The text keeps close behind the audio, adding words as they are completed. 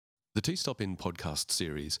The T-Stop In podcast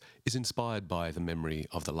series is inspired by the memory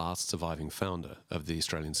of the last surviving founder of the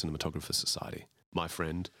Australian Cinematographer Society, my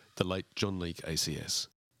friend, the late John Leake ACS.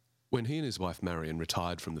 When he and his wife Marion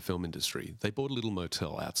retired from the film industry, they bought a little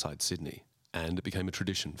motel outside Sydney, and it became a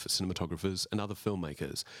tradition for cinematographers and other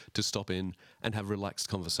filmmakers to stop in and have relaxed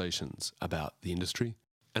conversations about the industry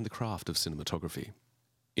and the craft of cinematography.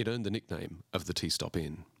 It earned the nickname of the T-Stop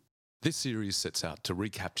In. This series sets out to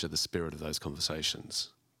recapture the spirit of those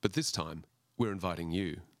conversations. But this time, we're inviting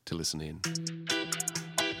you to listen in.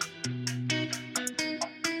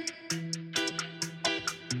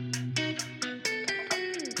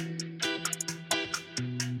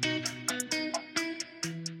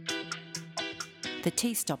 The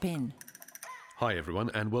T-Stop In. Hi everyone,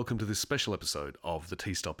 and welcome to this special episode of The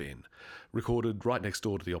T-Stop In, recorded right next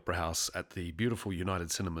door to the Opera House at the beautiful United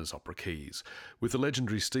Cinemas Opera Keys, with the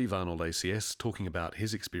legendary Steve Arnold ACS talking about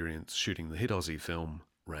his experience shooting the hit Aussie film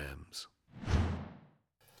Rams.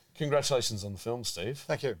 Congratulations on the film, Steve.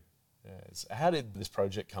 Thank you. Yes. How did this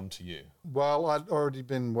project come to you? Well, I'd already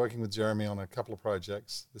been working with Jeremy on a couple of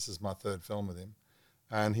projects. This is my third film with him.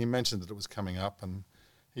 And he mentioned that it was coming up, and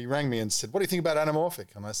he rang me and said, "What do you think about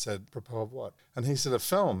Anamorphic?" And I said, "Propos of what?" And he said, "A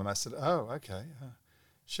film." And I said, "Oh, okay.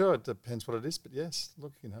 Sure, it depends what it is, but yes,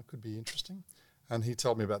 look, it could be interesting." And he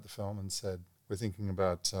told me about the film and said, "We're thinking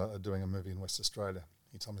about doing a movie in West Australia."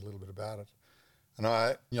 He told me a little bit about it. And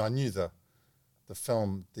I knew the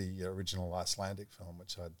film, the original Icelandic film,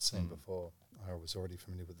 which I'd seen before. I was already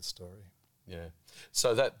familiar with the story. Yeah.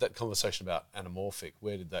 So that conversation about Anamorphic,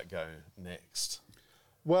 where did that go next?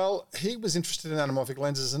 Well, he was interested in anamorphic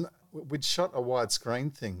lenses, and we'd shot a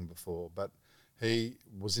widescreen thing before, but he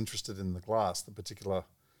was interested in the glass, the particular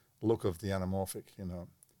look of the anamorphic,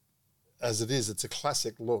 As it is, it's a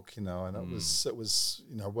classic look, and it was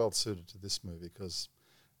well suited to this movie because,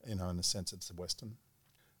 in a sense, it's a Western.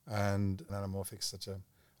 And anamorphic's such a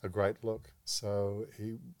great look. So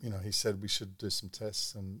he said we should do some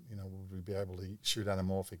tests and, would we be able to shoot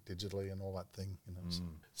anamorphic digitally and all that thing,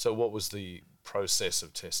 So what was the process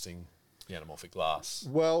of testing the anamorphic glass?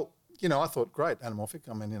 Well, I thought, great, anamorphic.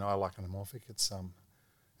 I mean, I like anamorphic.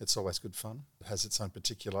 It's always good fun. It has its own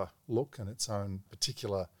particular look and its own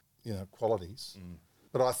particular, qualities.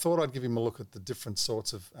 But I thought I'd give him a look at the different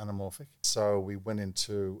sorts of anamorphic. So we went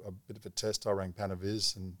into a bit of a test. I rang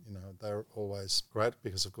Panaviz, and they're always great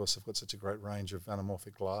because, of course, they've got such a great range of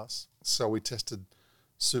anamorphic glass. So we tested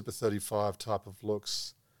Super 35 type of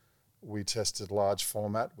looks. We tested large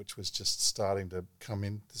format, which was just starting to come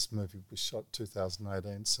in. This movie was shot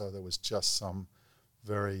 2018, so there was just some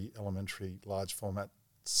very elementary large format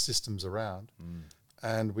systems around.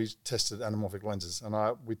 And we tested anamorphic lenses. And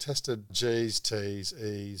we tested Gs, Ts,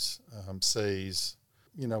 Es, Cs,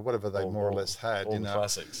 whatever they more or less had. All the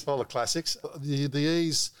classics. All the classics. The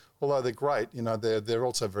Es, although they're great, they're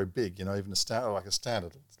also very big. Even a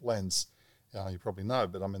standard lens, you probably know,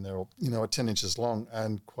 but I mean they're all, 10 inches long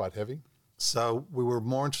and quite heavy. So we were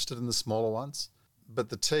more interested in the smaller ones. But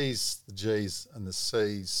the Ts, the Gs, and the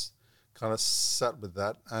Cs kind of sat with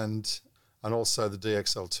that, and also the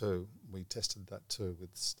DXL2. We tested that too with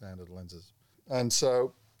standard lenses. And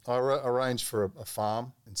so I arranged for a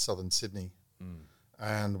farm in southern Sydney,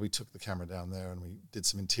 and we took the camera down there and we did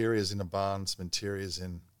some interiors in a barn, some interiors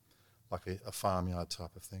in like a farmyard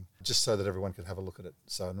type of thing, just so that everyone could have a look at it.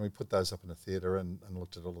 So, and we put those up in a theatre and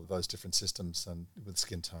looked at all of those different systems, and with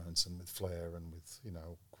skin tones and with flare and with,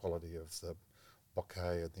 quality of the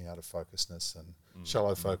bokeh and the out of focusness and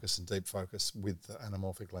shallow focus and deep focus with the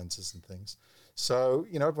anamorphic lenses and things. So,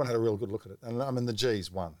 everyone had a real good look at it. And I mean, the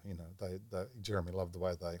Gs won, Jeremy loved the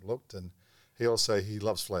way they looked, and he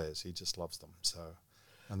loves flares. He just loves them. So,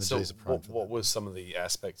 and the Gs are prone for what that. were some of the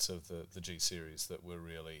aspects of the G series that were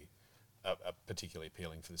really particularly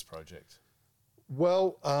appealing for this project?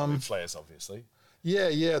 Well, With flares, obviously.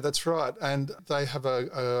 Yeah, that's right. And they have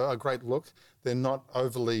a great look. They're not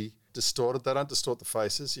overly distorted. They don't distort the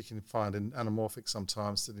faces. You can find in anamorphic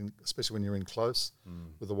sometimes, that especially when you're in close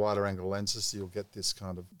with the wider angle lenses, you'll get this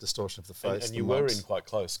kind of distortion of the face. And you were in quite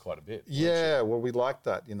close quite a bit. Yeah, well, we liked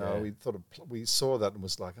that. Yeah. We saw that and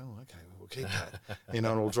was like, oh, okay, we'll keep that. And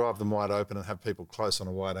we'll drive them wide open and have people close on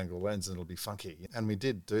a wide angle lens, and it'll be funky. And we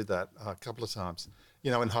did do that a couple of times,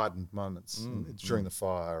 in heightened moments during the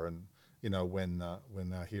fire, and when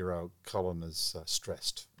our hero Colin is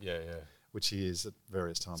stressed. Yeah. Which he is at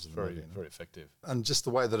various times in the movie. Very effective. And just the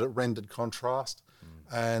way that it rendered contrast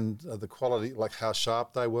and the quality, like how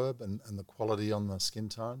sharp they were and the quality on the skin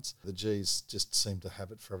tones. The Gs just seemed to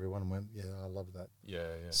have it for everyone and went, yeah, I love that. Yeah.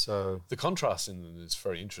 So the contrast in them is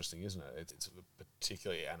very interesting, isn't it? It's a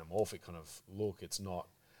particularly anamorphic kind of look. It's not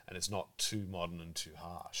and it's not too modern and too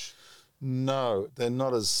harsh. No, they're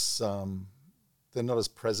not as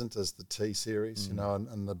present as the T series, you know,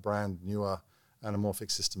 and the brand newer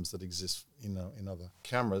anamorphic systems that exist, you know, in other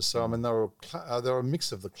cameras. So I mean, they were a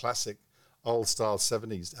mix of the classic old style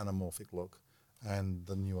 70s anamorphic look and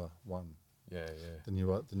the newer one. Yeah. The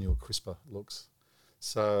newer crisper looks.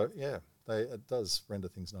 So yeah, it does render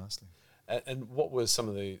things nicely. And what were some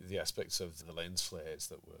of the aspects of the lens flares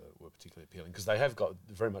that were particularly appealing? Because they have got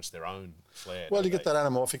very much their own flair. Well, you get that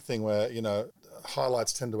anamorphic thing where, you know,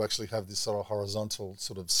 highlights tend to actually have this sort of horizontal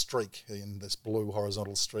sort of streak, in this blue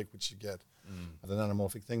horizontal streak, which you get. An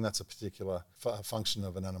anamorphic thing, that's a particular function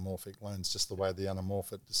of an anamorphic lens, just the way the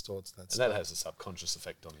anamorphic distorts that. And that has a subconscious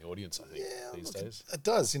effect on the audience, I think, these days. It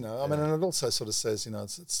does, you know. I mean, and it also sort of says, you know,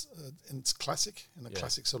 it's classic, in a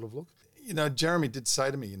classic sort of look. You know, Jeremy did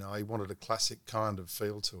say to me, you know, he wanted a classic kind of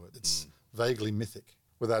feel to it. It's vaguely mythic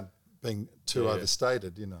without being too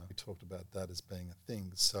overstated, you know. We talked about that as being a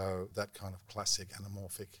thing. So that kind of classic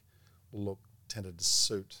anamorphic look tended to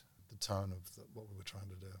suit the tone of what we were trying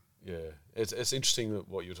to do. Yeah, it's interesting that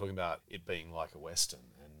what you were talking about, it being like a Western,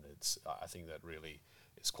 and I think that really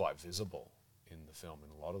is quite visible in the film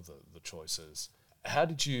in a lot of the choices. How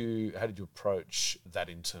did you approach that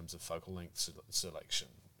in terms of focal length selection?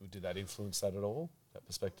 Did that influence that at all, that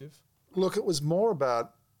perspective? Look, it was more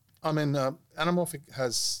about, I mean, anamorphic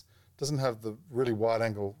doesn't have the really wide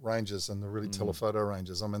angle ranges and the really telephoto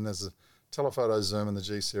ranges. I mean, there's a telephoto zoom and the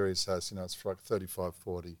G series has, you know, it's for like 35,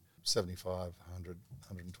 40, 75, 100,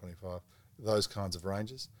 125, those kinds of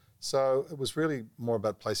ranges. So it was really more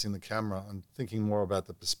about placing the camera and thinking more about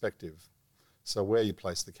the perspective. So where you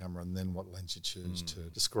place the camera and then what lens you choose to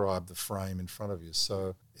describe the frame in front of you.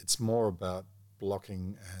 So it's more about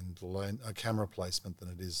blocking and camera placement than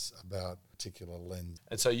it is about particular lens.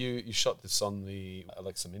 And so you shot this on the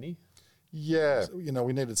Alexa Mini? Yeah, you know,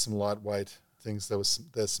 we needed some lightweight things. There's some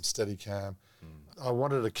Steadicam. I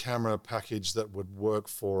wanted a camera package that would work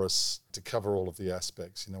for us to cover all of the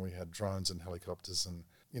aspects. You know, we had drones and helicopters and,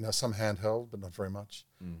 you know, some handheld, but not very much.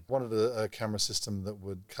 Wanted a camera system that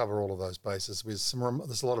would cover all of those bases. There's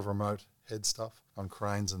a lot of remote head stuff on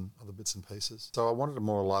cranes and other bits and pieces. So I wanted a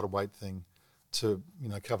more lighter-weight thing to, you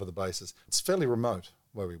know, cover the bases. It's fairly remote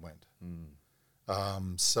where we went.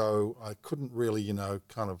 So I couldn't really, you know,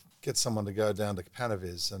 kind of get someone to go down to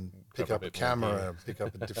Panaviz and pick up a camera, pick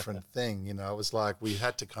up a different thing. You know, it was like we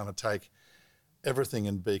had to kind of take everything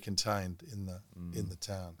and be contained in the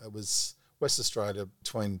town. It was West Australia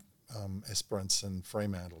between Esperance and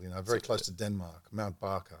Fremantle, you know, very close to Denmark. Mount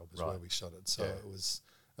Barker was where we shot it. So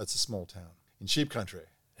it's a small town in sheep country.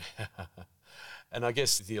 And I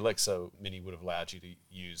guess the Alexa Mini would have allowed you to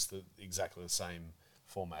use exactly the same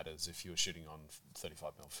format as if you were shooting on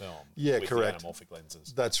 35mm film. Yeah, with correct. The anamorphic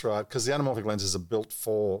lenses. That's right, because the anamorphic lenses are built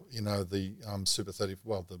for, you know, the Super 30,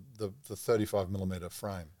 well, the 35mm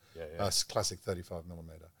frame. Classic 35mm.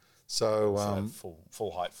 So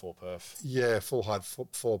full height, full perf. Yeah, full height,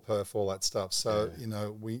 full perf, all that stuff. So you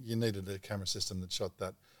know, you needed a camera system that shot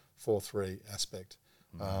that 4:3 aspect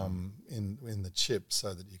in the chip,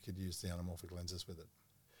 so that you could use the anamorphic lenses with it.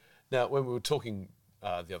 Now, when we were talking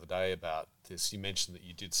the other day about this, you mentioned that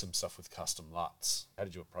you did some stuff with custom LUTs. How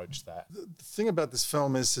did you approach that? The thing about this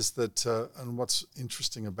film is that, and what's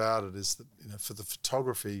interesting about it is that, you know, for the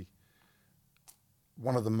photography,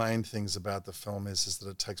 one of the main things about the film is that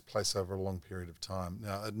it takes place over a long period of time.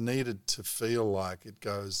 Now, it needed to feel like it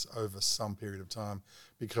goes over some period of time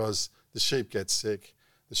because the sheep get sick,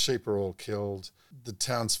 the sheep are all killed, the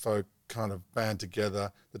townsfolk kind of band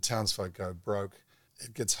together, the townsfolk go broke.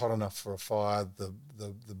 It gets hot enough for a fire, the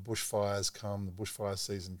bushfires come, the bushfire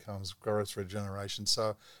season comes, growth regeneration.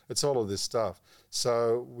 So it's all of this stuff.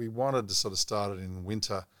 So we wanted to sort of start it in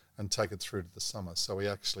winter and take it through to the summer. So we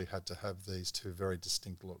actually had to have these two very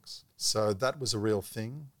distinct looks. So that was a real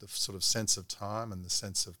thing, the sort of sense of time and the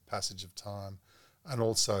sense of passage of time, and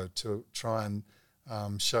also to try and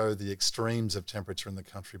show the extremes of temperature in the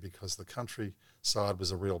country, because the countryside was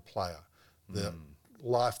a real player. The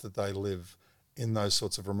life that they live in those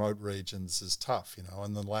sorts of remote regions is tough, you know,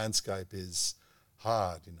 and the landscape is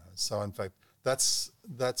hard, you know. So in fact, that's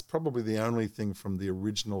probably the only thing from the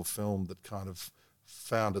original film that kind of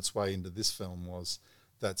found its way into this film, was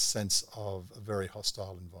that sense of a very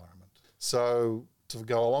hostile environment. So to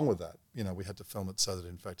go along with that, you know, we had to film it so that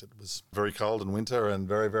in fact it was very cold in winter and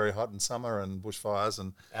very, very hot in summer and bushfires.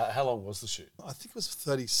 And how long was the shoot? I think it was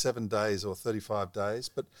 37 days or 35 days,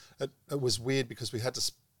 but it was weird because we had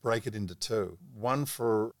to break it into two. One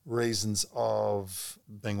for reasons of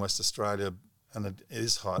being West Australia, and it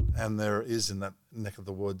is hot, and there is in that neck of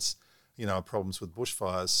the woods, problems with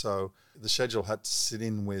bushfires. So the schedule had to sit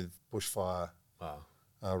in with bushfire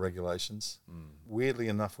Wow. regulations. Weirdly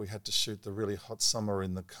enough, we had to shoot the really hot summer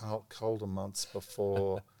in the colder months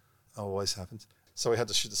before. Always happens. So we had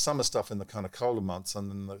to shoot the summer stuff in the kind of colder months, and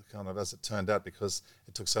then the kind of, as it turned out, because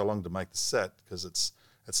it took so long to make the set, because it's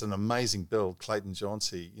an amazing build. Clayton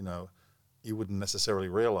Jauncey, you wouldn't necessarily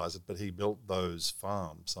realise it, but he built those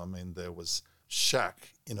farms. I mean, there was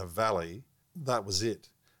shack in a valley, that was it.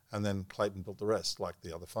 And then Clayton built the rest, like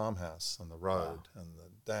the other farmhouse and the road and the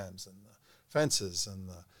dams and the fences and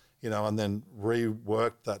and then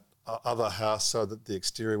reworked that other house so that the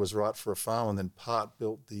exterior was right for a farm, and then part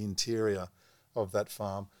built the interior of that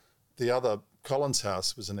farm. The other Collins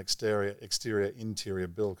house was an exterior interior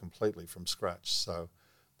build completely from scratch, so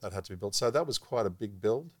that had to be built. So that was quite a big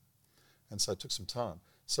build, and so it took some time.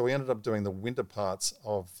 So we ended up doing the winter parts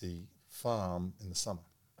of the farm in the summer,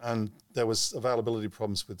 and there was availability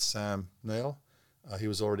problems with Sam Neill. He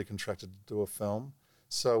was already contracted to do a film,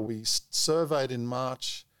 so we surveyed in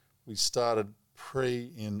March. We started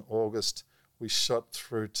in August. We shot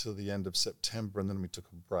through to the end of September, and then we took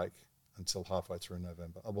a break until halfway through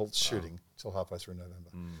November. Shooting till halfway through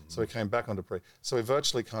November. So we came back onto pre. So we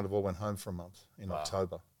virtually kind of all went home for a month in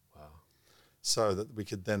October. Wow. So that we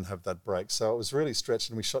could then have that break. So it was really stretched,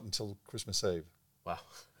 and we shot until Christmas Eve. Wow.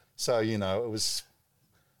 So, it was,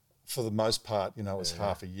 for the most part, it was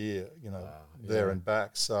half a year, there and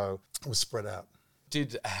back. So it was spread out.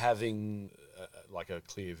 Did having like a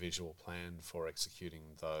clear visual plan for executing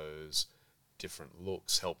those different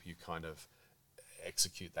looks help you kind of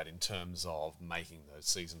execute that in terms of making those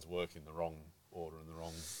seasons work in the wrong order, in the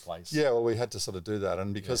wrong place? Yeah, well, we had to sort of do that,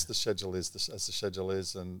 and because the schedule is as the schedule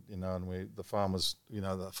is, and the farm was,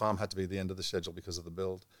 the farm had to be the end of the schedule because of the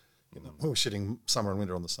build. We were shooting summer and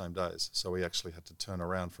winter on the same days, so we actually had to turn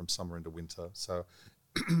around from summer into winter. So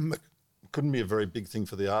it couldn't be a very big thing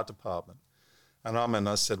for the art department. And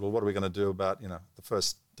I said, well, what are we going to do about, the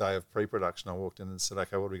first day of pre-production? I walked in and said,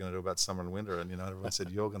 okay, what are we going to do about summer and winter? And, everyone said,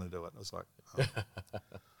 you're going to do it. And I was like,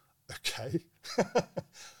 okay,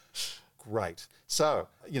 great. So,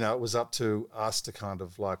 it was up to us to kind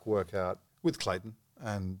of like work out with Clayton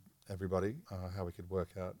and everybody how we could work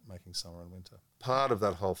out making summer and winter. Part of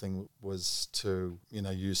that whole thing was to,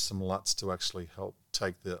 use some LUTs to actually help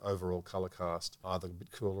take the overall colour cast either a bit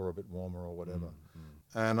cooler or a bit warmer or whatever.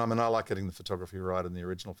 And I like getting the photography right in the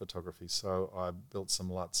original photography, so I built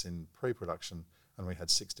some LUTs in pre-production, and we had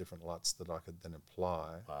 6 different LUTs that I could then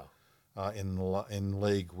apply in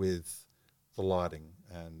league with the lighting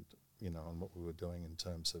and, and what we were doing in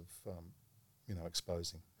terms of,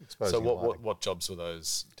 exposing. So what jobs were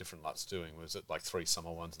those different LUTs doing? Was it like 3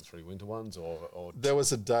 summer ones and 3 winter ones, or There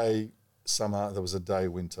was a day summer, there was a day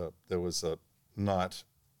winter, there was a night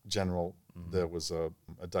general, there was a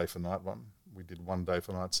day for night one. We did 1 day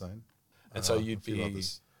for night scene. And so you'd be,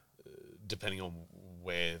 depending on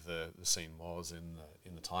where the scene was in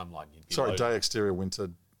the timeline, you'd be Sorry, day exterior winter,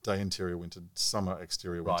 day interior winter, summer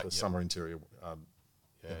exterior winter, summer interior.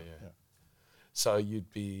 Yeah. So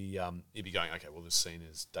you'd be going, okay, well, this scene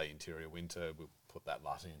is day interior winter, we'll put that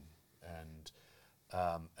LUT in.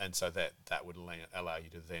 And so that would allow you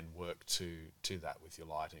to then work to that with your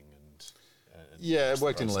lighting and it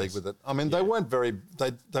worked in league with it. They weren't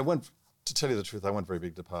they weren't, to tell you the truth, they weren't very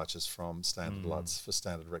big departures from standard LUTs for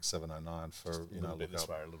standard Rec 709 for, a little bit this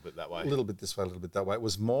way, a little bit that way. A little bit this way, a little bit that way. It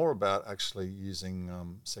was more about actually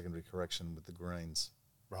using secondary correction with the greens.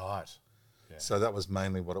 Right. Yeah. So that was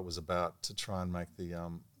mainly what it was about, to try and make the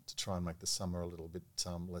summer a little bit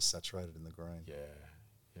less saturated in the green. Yeah,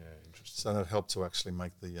 interesting. So that helped to actually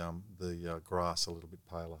make the grass a little bit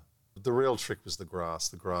paler. The real trick was the grass.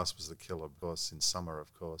 The grass was the killer, of course. In summer,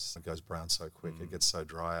 of course, it goes brown so quick. It gets so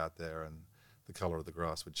dry out there, and the colour of the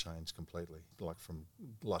grass would change completely, like from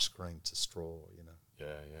lush green to straw, Yeah.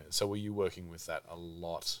 So were you working with that a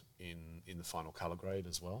lot in the final colour grade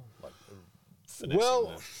as well? Like finessing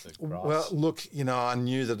the grass? Well, look, I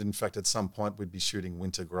knew that, in fact, at some point we'd be shooting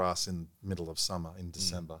winter grass in middle of summer, in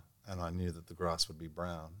December, and I knew that the grass would be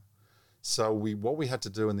brown. So what we had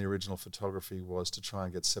to do in the original photography was to try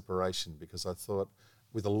and get separation, because I thought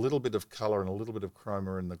with a little bit of colour and a little bit of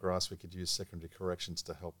chroma in the grass, we could use secondary corrections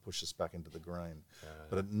to help push us back into the grain.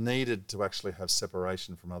 But it needed to actually have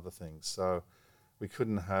separation from other things. So we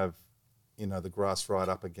couldn't have, the grass right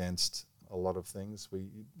up against a lot of things.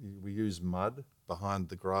 We used mud behind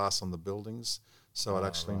the grass on the buildings, so it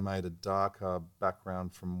actually made a darker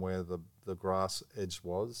background from where the grass edge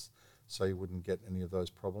was, so you wouldn't get any of those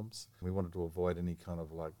problems. We wanted to avoid any kind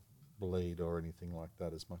of like bleed or anything like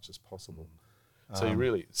that as much as possible. So you're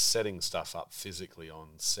really setting stuff up physically on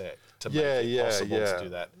set to make Yeah, it possible to do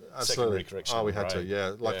that secondary correction. Oh, we had to, grade.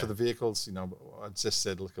 yeah. Like for the vehicles, I just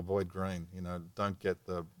said, look, avoid green. Don't get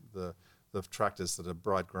the tractors that are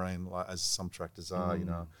bright green, like as some tractors are.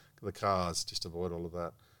 The cars, just avoid all of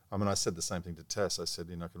that. I mean, I said the same thing to Tess. I said,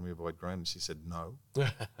 can we avoid green? And she said, no.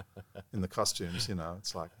 In the costumes,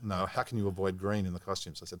 it's like, no, how can you avoid green in the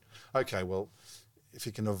costumes? I said, okay, well, if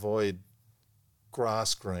you can avoid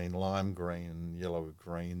grass green, lime green, yellow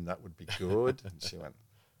green, that would be good. And she went,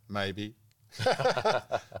 maybe.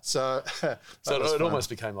 So it almost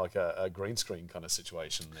became like a green screen kind of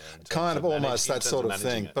situation there. Kind of almost that sort of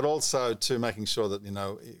thing. But also to making sure that,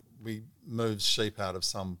 we moved sheep out of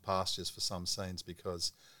some pastures for some scenes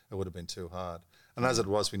because it would have been too hard. And as it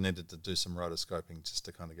was, we needed to do some rotoscoping just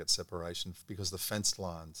to kind of get separation because the fence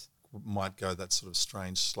lines might go that sort of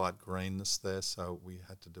strange slight greenness there. So we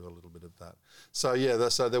had to do a little bit of that. So yeah,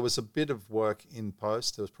 so there was a bit of work in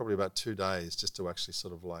post. There was probably about 2 days just to actually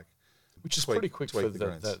sort of like, which is pretty quick for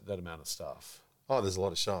that amount of stuff. Oh, there's a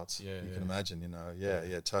lot of shots. Yeah, you can imagine.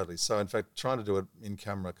 Yeah, totally. So in fact, trying to do it in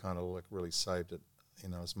camera kind of like really saved it.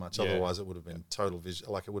 As much. Yeah. Otherwise, it would have been total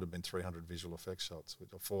visual. Like it would have been 300 visual effects shots,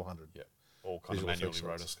 or 400. Yeah, all kind of manually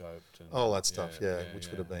rotoscoped. And all that stuff. Which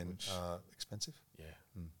would have been expensive. Yeah,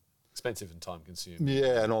 expensive and time consuming.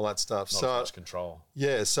 Yeah, and all that stuff. Not much control.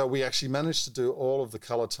 Yeah, so we actually managed to do all of the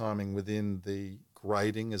color timing within the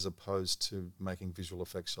grading, as opposed to making visual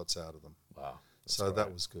effects shots out of them. Wow. So great.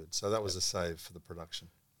 That was good. So that was a save for the production.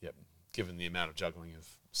 Yep. Given the amount of juggling of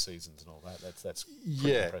seasons and all that, that's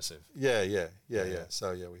pretty impressive. Yeah.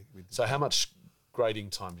 So we did. So how much grading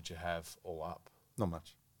time did you have all up? Not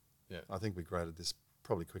much. Yeah. I think we graded this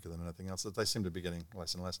probably quicker than anything else. They seem to be getting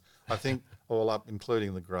less and less. I think all up,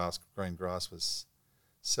 including the green grass, was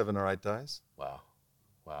 7 or 8 days. Wow,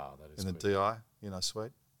 that is in quick. the DI,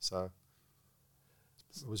 suite. So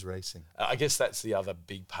it was racing. I guess that's the other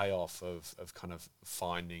big payoff of kind of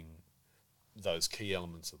finding those key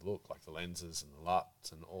elements of the look, like the lenses and the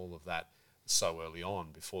LUTs and all of that, so early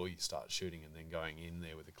on before you start shooting, and then going in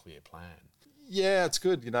there with a clear plan. Yeah, it's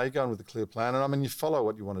good. You're going with a clear plan, and I mean, you follow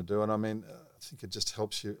what you want to do, and I mean, I think it just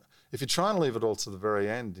helps you. If you try and leave it all to the very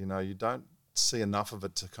end, you don't see enough of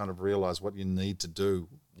it to kind of realise what you need to do.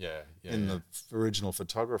 In the original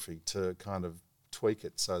photography to kind of tweak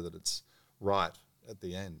it so that it's right at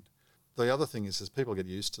the end. The other thing is people get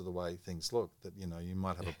used to the way things look, that, you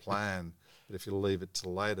might have a plan, but if you leave it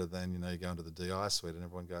till later, then, you go into the DI suite and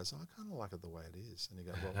everyone goes, I kind of like it the way it is. And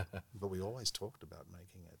you go, well, but we always talked about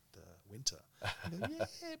making it winter. You go,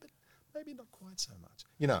 yeah, but maybe not quite so much.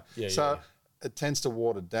 It tends to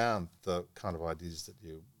water down the kind of ideas that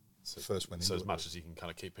you first went into. So as much as you can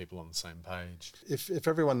kind of keep people on the same page. If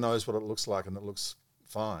everyone knows what it looks like and it looks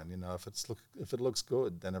fine, if it looks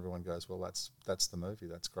good, then everyone goes, well, that's the movie,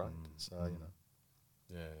 that's great.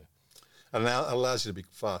 And now it allows you to be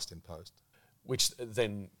fast in post, which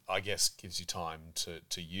then I guess gives you time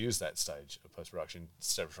to use that stage of post production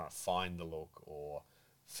instead of trying to find the look or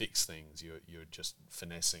fix things. You're just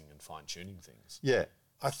finessing and fine tuning things. Yeah,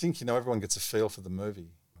 I think everyone gets a feel for the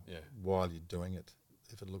movie. Yeah. While you're doing it,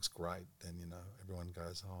 if it looks great, then everyone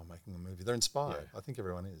goes, oh, I'm making a movie. They're inspired. I think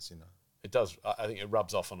everyone is. It does. I think it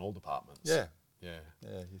rubs off on all departments. Yeah. Yeah.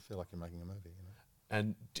 You feel like you're making a movie.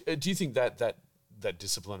 And do you think that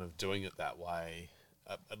discipline of doing it that way,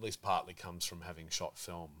 at least partly, comes from having shot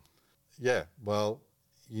film? Yeah. Well,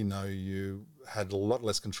 you had a lot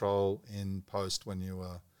less control in post when you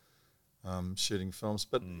were shooting films.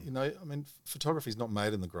 But, photography is not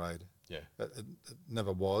made in the grade. Yeah. It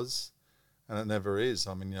never was, and it never is.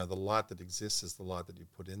 I mean, the light that exists is the light that you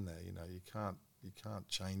put in there. You can't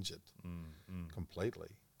change it completely.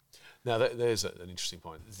 Now, there's an interesting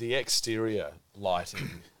point. The exterior lighting,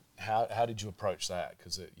 how did you approach that?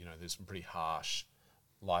 Because there's some pretty harsh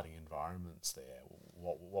lighting environments there.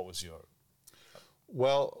 What was your...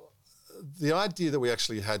 Well, the idea that we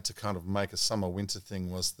actually had to kind of make a summer-winter thing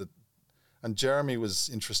was that, and Jeremy was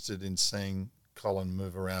interested in seeing Colin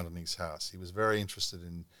move around in his house. He was very interested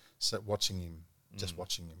in watching him, just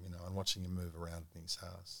watching him, and watching him move around in his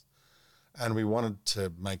house. And we wanted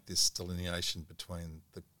to make this delineation between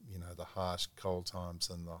the harsh cold times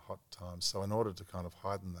and the hot times. So in order to kind of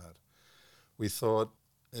heighten that, we thought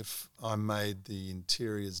if I made the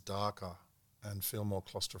interiors darker and feel more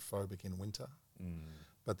claustrophobic in winter,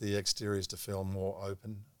 but the exteriors to feel more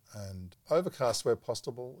open and overcast where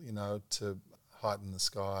possible, to heighten the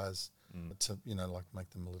skies, to, like make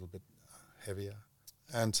them a little bit heavier,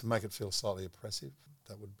 and to make it feel slightly oppressive,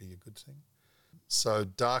 that would be a good thing. So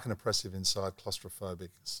dark and oppressive inside, claustrophobic,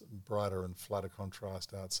 brighter and flatter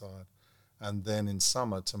contrast outside, and then in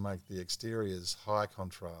summer to make the exteriors high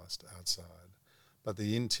contrast outside, but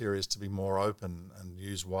the interiors to be more open and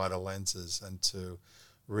use wider lenses and to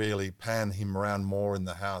really pan him around more in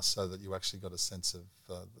the house so that you actually got a sense of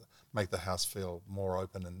make the house feel more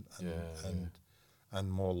open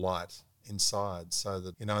and more light inside, so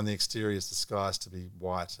that, you know, in the exteriors the skies to be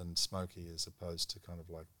white and smoky as opposed to kind of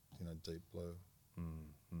like, you know, deep blue.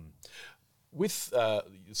 With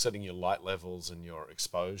setting your light levels and your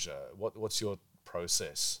exposure, what's your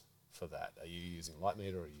process for that? Are you using light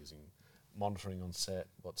meter, or are you using monitoring on set?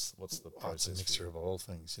 What's the process? It's a mixture of all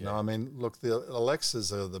things. You know, I mean, look, the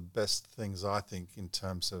Alexas are the best things, I think, in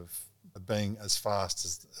terms of being as fast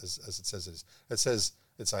as it says it is. It says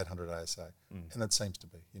it's 800 ASA, and it seems to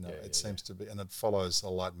be. You know, it seems to be, and it follows a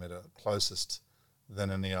light meter closest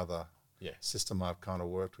than any other system I've kind of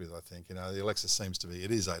worked with. I think, you know, the Alexa seems to be.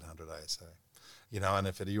 It is 800 ASA. You know, and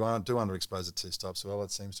if you do underexpose at 2 stops, well,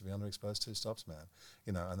 it seems to be underexposed 2 stops, man.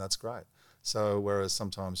 You know, and that's great. So whereas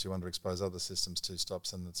sometimes you underexpose other systems 2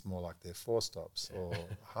 stops and it's more like they're 4 stops or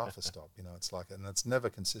half a stop, you know, it's like, and it's never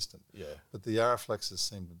consistent. Yeah. But the Arriflexes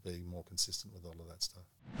seem to be more consistent with all of that stuff.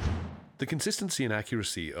 The consistency and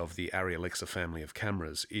accuracy of the Arri Alexa family of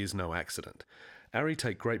cameras is no accident. Arri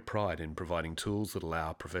take great pride in providing tools that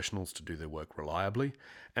allow professionals to do their work reliably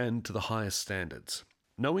and to the highest standards.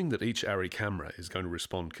 Knowing that each Arri camera is going to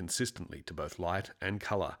respond consistently to both light and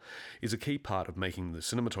colour is a key part of making the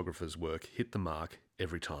cinematographer's work hit the mark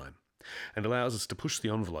every time, and allows us to push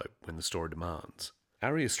the envelope when the story demands.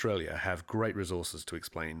 Arri Australia have great resources to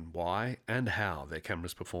explain why and how their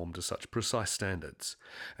cameras perform to such precise standards,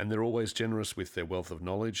 and they're always generous with their wealth of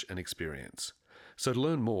knowledge and experience. So to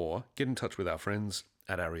learn more, get in touch with our friends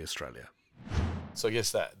at Arri Australia. So I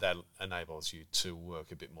guess that enables you to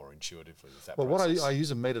work a bit more intuitively with that Well, process. what I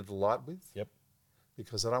use a meter to light with. Yep.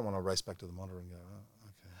 Because I don't want to race back to the monitor and go, oh,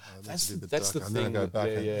 okay, That's a bit the darker. And then I thing go with- back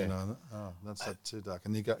yeah, and, yeah. you know, oh, that's not too dark.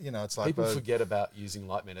 And you go, you know, it's like People both- forget about using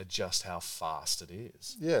light meter, just how fast it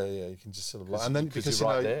is. Yeah, you can just sort of light. 'Cause- And then because because you're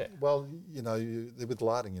you right know, there. well, you know, with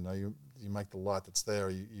lighting, you know, you make the light that's there.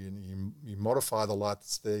 You modify the light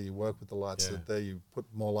that's there. You work with the lights that are there. You put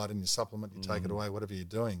more light in your supplement. You take it away. Whatever you're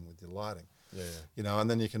doing with your lighting. Yeah. You know, and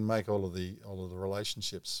then you can make all of the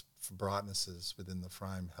relationships for brightnesses within the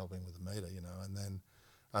frame, helping with the meter. You know,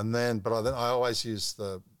 and then I always use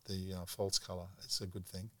the false color. It's a good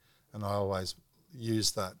thing, and I always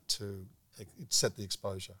use that to set the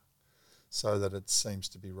exposure, so that it seems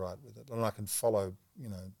to be right with it. And I can follow, you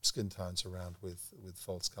know, skin tones around with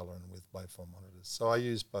false color and with waveform monitors. So I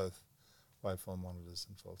use both waveform monitors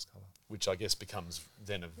and false color. Which I guess becomes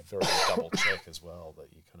then a very double check as well,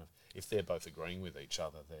 that you kind of, if they're both agreeing with each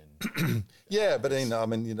other, then Yeah, but you know, I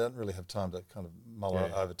mean, you don't really have time to kind of mull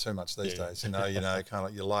over too much these Yeah. days. You know, kind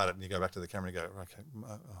of you light it and you go back to the camera and you go, okay,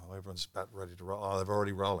 oh, everyone's about ready to roll. Oh, they're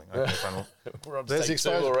already rolling. Okay, fine. we're on There's take two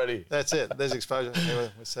exposure already. That's it. There's exposure.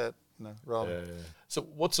 Anyway, we're set. You know, rolling. Yeah. So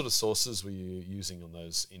what sort of sources were you using on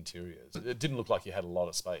those interiors? It didn't look like you had a lot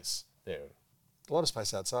of space there. A lot of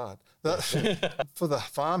space outside. For the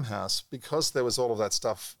farmhouse, because there was all of that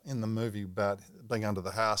stuff in the movie about being under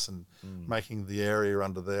the house and making the area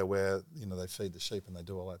under there where, you know, they feed the sheep and they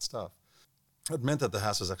do all that stuff, it meant that the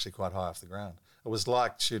house was actually quite high off the ground. It was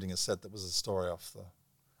like shooting a set that was a story off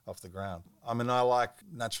the ground. I mean, I like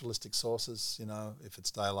naturalistic sources, you know, if it's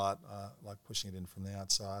daylight, I like pushing it in from the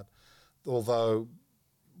outside. Although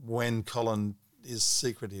when Colin is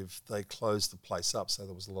secretive, they closed the place up, so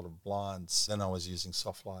there was a lot of blinds. Then I was using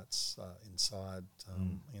soft lights inside,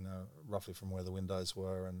 you know, roughly from where the windows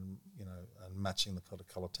were, and you know, and matching the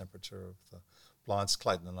colour temperature of the blinds.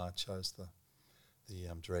 Clayton and I chose the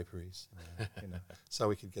draperies, you know, so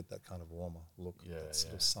we could get that kind of warmer look, that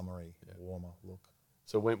sort of summery, warmer look.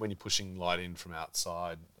 So when you're pushing light in from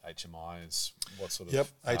outside, HMIs, what sort of Yep,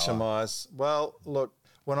 power? HMIs. Well, look,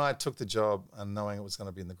 when I took the job and knowing it was going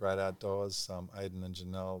to be in the great outdoors, Aidan and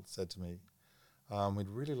Janelle said to me, we'd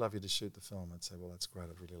really love you to shoot the film. I'd say, well, that's great.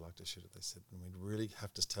 I'd really like to shoot it. They said, and we'd really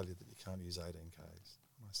have to tell you that you can't use 18Ks.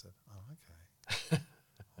 And I said, oh, okay.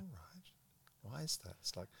 All right. Why is that?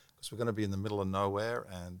 It's like, because we're going to be in the middle of nowhere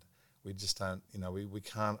and we just don't, you know, we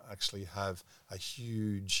can't actually have a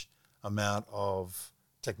huge amount of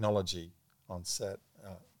technology on set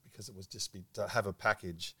because it was just to have a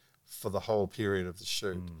package for the whole period of the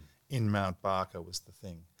shoot in Mount Barker was the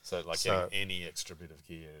thing. So like getting any extra bit of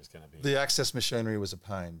gear is going to be... The access machinery was a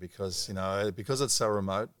pain because, you know, because it's so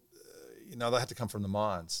remote, you know, they had to come from the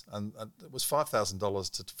mines. And it was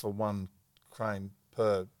 $5,000 for one crane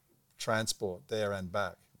per transport there and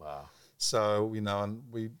back. Wow. So, you know, and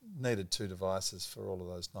we needed 2 devices for all of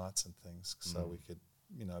those nights and things so we could,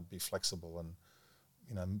 you know, be flexible and,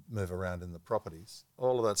 move around in the properties.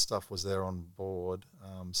 All of that stuff was there on board.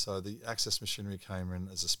 So the access machinery came in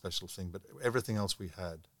as a special thing, but everything else we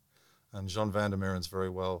had. And Jean van der Meeren's very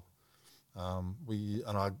well. I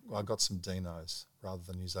got some Dinos rather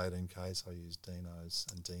than use 18Ks. I used Dinos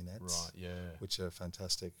and DNets, Right, yeah. which are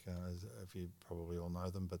fantastic. If you probably all know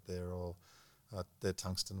them, but they're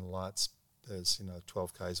tungsten lights. There's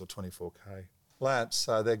 12Ks or 24K lamps.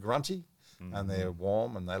 So they're grunty and they're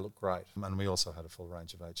warm and they look great. And we also had a full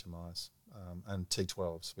range of HMIs and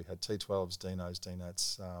T12s. We had T12s, Dinos,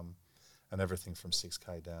 DNets, and everything from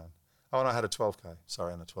 6K down. Oh, and I had a 12K.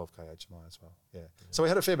 Sorry, and a 12K HMI as well. Yeah. So we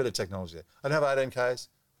had a fair bit of technology there. I didn't have 18Ks.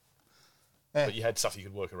 But you had stuff you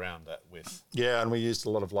could work around that with. Yeah, and we used a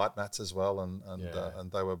lot of light mats as well, and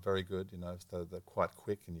they were very good. They're quite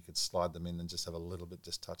quick, and you could slide them in and just have a little bit,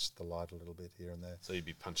 just touch the light a little bit here and there. So you'd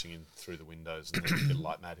be punching in through the windows and then you get a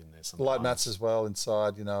light mat in there sometimes. Light mats as well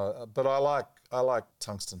inside, but I like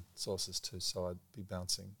tungsten sources too, so I'd be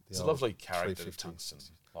bouncing. It's a lovely character of 350. tungsten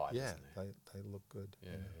light, Yeah, isn't there? they look good.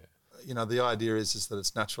 Yeah. The idea is that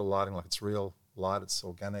it's natural lighting, like it's real light, it's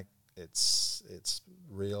organic, it's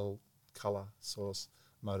real colour source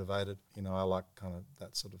motivated. I like kind of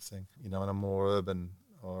that sort of thing. In a more urban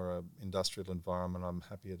or a industrial environment, I'm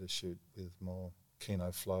happier to shoot with more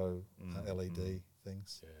Kino Flow LED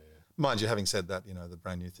things. Yeah. Mind you, having said that, the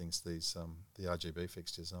brand new things, these the RGB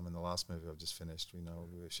fixtures. The last movie I've just finished,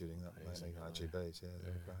 we were shooting that mainly RGBs. Yeah,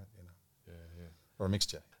 they were great. Yeah. Or a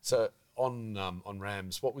mixture. So on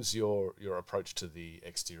Rams, what was your approach to the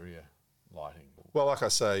exterior lighting? Well, like I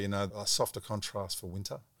say, a softer contrast for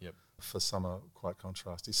winter. Yep. For summer, quite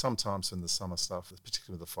contrasty. Sometimes in the summer stuff,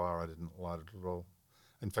 particularly with the fire, I didn't light it at all.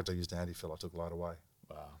 In fact, I used anti-fill. I took light away.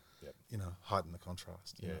 Wow. Yep. Heighten the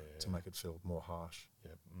contrast. To make it feel more harsh.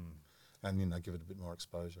 Yep. And give it a bit more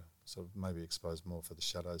exposure. So maybe expose more for the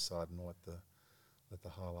shadow side and let the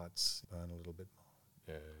highlights burn a little bit more.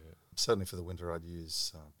 Yeah. Certainly for the winter, I'd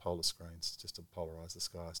use polar screens just to polarize the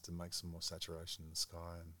skies to make some more saturation in the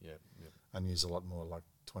sky, and use a lot more like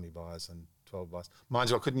 20 bys and 12 bys. Mind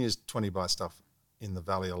you, I couldn't use 20 by stuff in the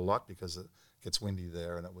valley a lot because it gets windy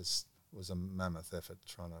there, and it was a mammoth effort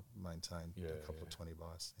trying to maintain a couple of 20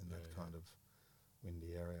 bys in that kind of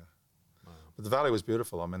windy area. Wow. But the valley was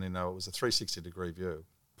beautiful. It was a 360-degree view.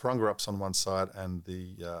 Parongarups on one side and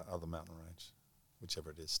the other mountain range,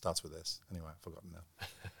 whichever it is, starts with S. Anyway, I've forgotten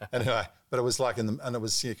now. Anyway, but it was like and it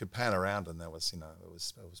was, you could pan around and there was, it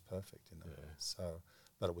was perfect, So,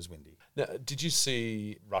 but it was windy. Now, did you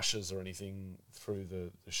see rushes or anything through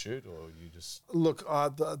the shoot, or you just... Look,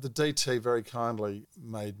 the DT very kindly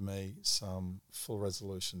made me some full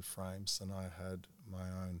resolution frames, and I had my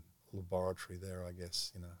own laboratory there, I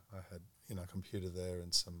guess. I had, a computer there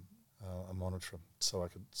and a monitor so I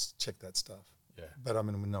could check that stuff. Yeah. But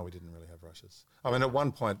no, we didn't really have rushes. At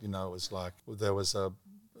one point, it was like there was a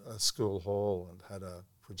school hall and had a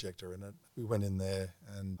projector in it. We went in there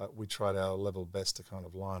and we tried our level best to kind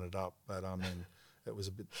of line it up, but it was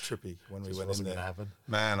a bit trippy when we went in there. Happen.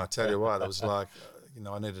 Man, I tell you what, it was like,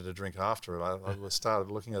 I needed a drink after it. I started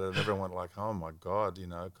looking at it and everyone went like, oh my God,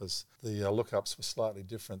 because the lookups were slightly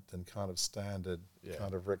different than kind of standard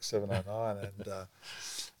kind of Rec 709 and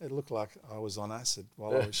it looked like I was on acid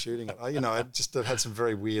while I was shooting it. It had some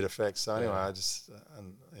very weird effects. So anyway, I just,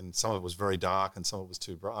 and some of it was very dark and some of it was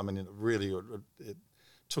too bright. It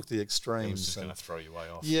took the extremes. It was just going to throw you way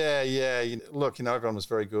off. Yeah. Look, everyone was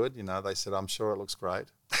very good. They said, I'm sure it looks great.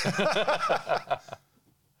 I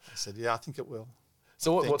said, yeah, I think it will.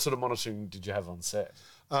 So what sort of monitoring did you have on set?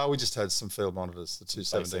 We just had some field monitors, the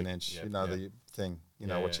 217-inch, the thing,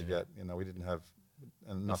 what you get. We didn't have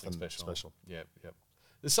nothing special. Yep.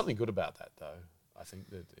 There's something good about that, though. I think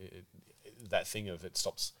that that thing of it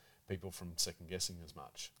stops people from second guessing as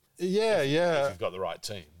much. Yeah. If you've got the right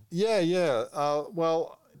team. Yeah.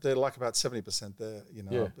 Well, they're like about 70% there,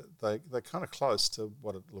 but they're kind of close to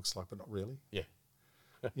what it looks like, but not really. Yeah.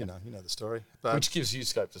 you know the story. But which gives you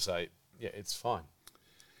scope to say, yeah, it's fine.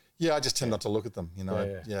 Yeah, I just tend not to look at them,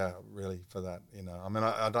 Yeah, really, for that,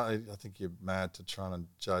 I think you're mad to try and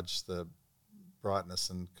judge the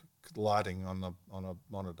brightness and lighting on a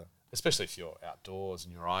monitor. Especially if you're outdoors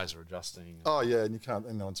and your eyes are adjusting. Oh, yeah, and you can't,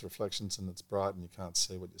 it's reflections and it's bright and you can't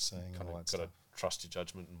see what you're seeing. Kind of got to trust your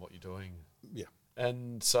judgment and what you're doing. Yeah.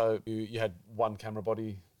 And so you had one camera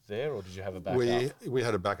body there, or did you have a backup? We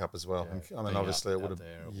had a backup as well. Yeah, obviously it would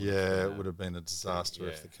have been a disaster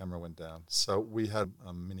if the camera went down. So we had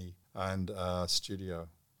a mini and a studio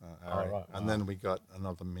array. Right. And then we got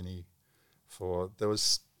another mini there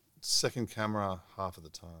was second camera half of the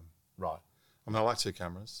time. Right. I like two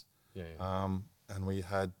cameras. Yeah. and we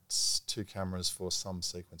had 2 cameras for some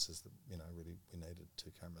sequences that, you know, really we needed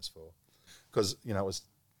 2 cameras for. Because, you know, it was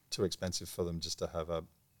too expensive for them just to have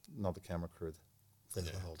another camera crew there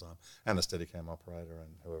the whole time, and a Steadicam operator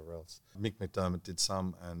and whoever else. Mick McDermott did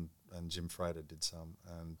some, and Jim Frater did some,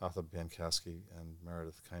 and Arthur Biankowski and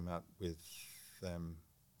Meredith came out with them.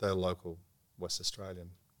 They're local West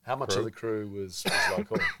Australian. How much crew. of the crew was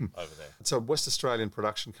local over there? It's a West Australian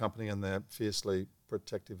production company, and they're fiercely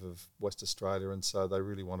protective of West Australia, and so they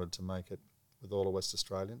really wanted to make it with all the West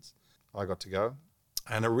Australians. I got to go.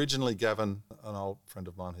 And originally Gavin, an old friend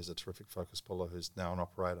of mine who's a terrific focus puller who's now an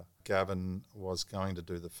operator, Gavin was going to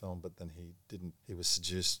do the film, but then he didn't. He was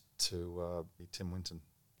seduced to Tim Winton.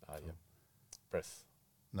 Yeah. Breath.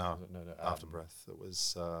 No, No, After Breath. It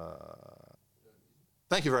was...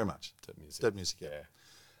 thank you very much. Dead Music, yeah.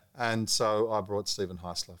 And so I brought Stephen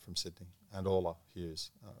Heisler from Sydney and Orla Hughes,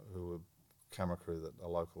 who were camera crew that are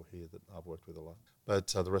local here that I've worked with a lot. But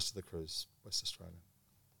the rest of the crew's West Australian.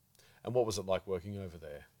 And what was it like working over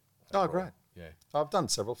there? Oh, great. Yeah. I've done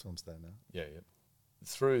several films there now. Yeah.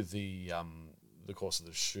 Through the course of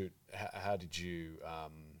the shoot, how did you,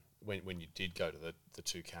 when you did go to the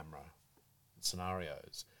 2 camera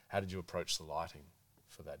scenarios, how did you approach the lighting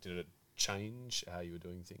for that? Did it change how you were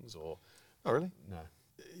doing things, or? Oh, really? No.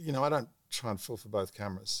 You know, I don't try and fill for both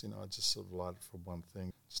cameras. You know, I just sort of light it for one thing.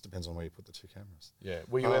 It just depends on where you put the 2 cameras. Yeah.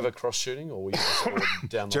 Were you ever cross-shooting, or were you just sort of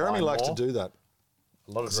down the Jeremy line likes more? to do that.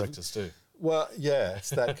 A lot of directors do. Well, yeah, it's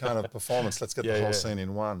that kind of performance. Let's get the whole Yeah. scene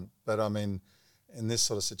in one. But I mean, in this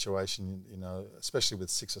sort of situation, you know, especially with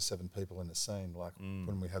 6 or 7 people in a scene, like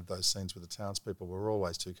when we have those scenes with the townspeople, we're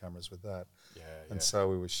always 2 cameras with that. And so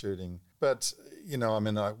we were shooting. But, you know, I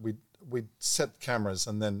mean, we'd set cameras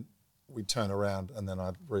and then we'd turn around and then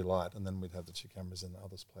I'd relight and then we'd have the 2 cameras in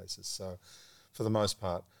other places. So for the most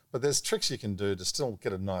part. But there's tricks you can do to still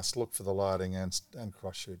get a nice look for the lighting and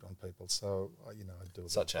cross shoot on people. So, you know, I do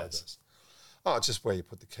it. Such as? Oh, just where you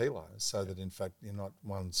put the key lighters so that in fact you're not,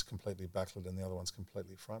 one's completely backlit and the other one's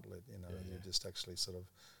completely frontlit. You know, you just actually sort of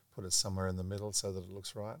put it somewhere in the middle so that it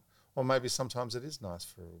looks right. Or maybe sometimes it is nice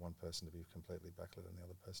for one person to be completely backlit and the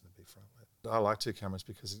other person to be frontlit. I like 2 cameras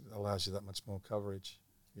because it allows you that much more coverage,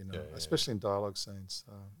 you know, especially in dialogue scenes.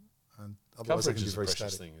 And otherwise it Coverage can be is a very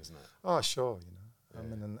precious static. thing, isn't it? Oh, sure, you know. I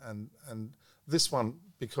mean, and this one,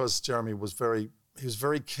 because Jeremy was very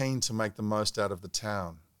keen to make the most out of the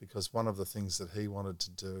town, because one of the things that he wanted to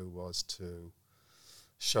do was to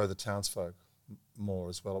show the townsfolk more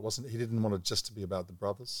as well. He didn't want it just to be about the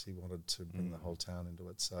brothers. He wanted to bring the whole town into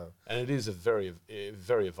it. So, and it is a very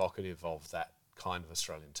evocative of that kind of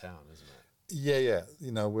Australian town, isn't it? yeah.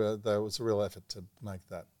 You know, there was a real effort to make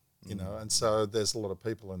that. You know, and so there's a lot of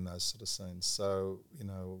people in those sort of scenes. So, you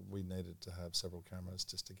know, we needed to have several cameras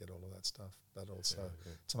just to get all of that stuff, but also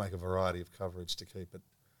to make a variety of coverage to keep it,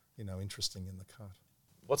 you know, interesting in the cut.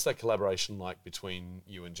 What's that collaboration like between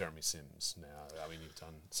you and Jeremy Sims now? I mean, you've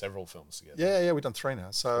done several films together. Yeah, we've done 3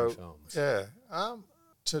 now. So, 3 films. Yeah.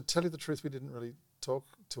 To tell you the truth, we didn't really talk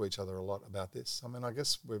to each other a lot about this. I mean, I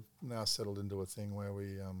guess we've now settled into a thing where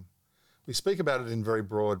we speak about it in very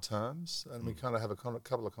broad terms, and we kind of have a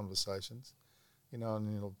couple of conversations, you know,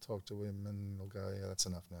 and you'll talk to him and he'll go, yeah, that's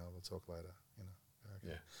enough now, we'll talk later, you know.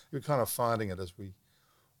 Okay. Yeah. We're kind of finding it as we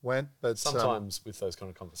went, but... Sometimes with those kind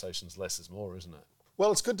of conversations, less is more, isn't it?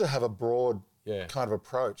 Well, it's good to have a broad Yeah. kind of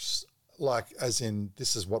approach, like as in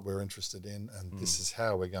this is what we're interested in and this is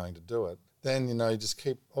how we're going to do it. Then, you know, you just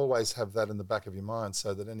always have that in the back of your mind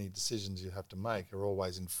so that any decisions you have to make are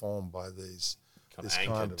always informed by these...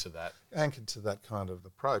 Anchored to that. Anchored to that kind of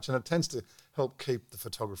approach. And it tends to help keep the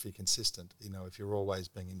photography consistent, you know, if you're always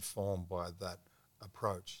being informed by that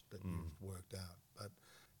approach that you've worked out. But,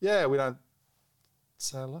 yeah, we don't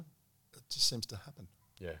say a lot. It just seems to happen.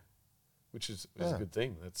 Yeah. Which is a good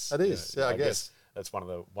thing. That's It is, I guess. That's one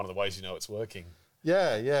of the ways you know it's working.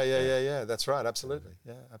 Yeah. That's right. Absolutely.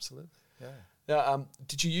 Yeah, absolutely. Yeah. Now,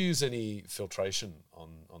 did you use any filtration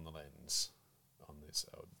on the lens on this?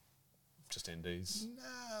 Just NDs?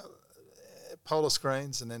 No, polar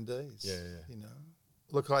screens and NDs. Yeah. You know,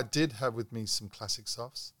 look, I did have with me some classic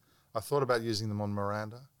softs. I thought about using them on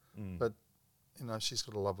Miranda, but you know, she's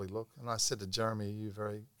got a lovely look. And I said to Jeremy, "Are you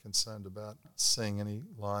very concerned about seeing any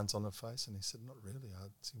lines on her face?" And he said, "Not really. I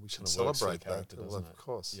think we should celebrate that." Well, of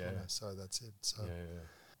course. Yeah. You know, so that's it. So Yeah.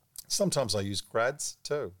 sometimes I use grads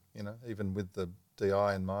too. You know, even with the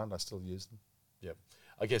DI in mind, I still use them. Yep.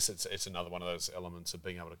 I guess it's another one of those elements of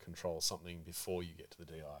being able to control something before you get to the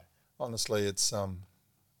DI. Honestly, it's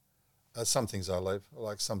some things I leave.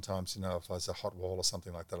 Like sometimes, you know, if there's a hot wall or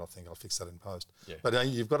something like that, I think I'll fix that in post. Yeah. But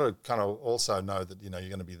you've got to kind of also know that, you know, you're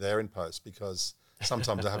going to be there in post because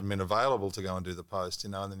sometimes I haven't been available to go and do the post,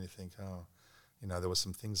 and then you think, there were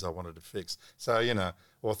some things I wanted to fix. So,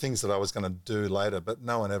 or things that I was going to do later, but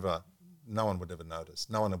no one would ever notice.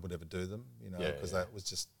 No one would ever do them, because that was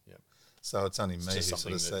just... Yeah. So it's only me who just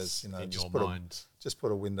sort of says, in just your mind. just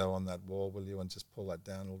put a window on that wall, will you, and just pull that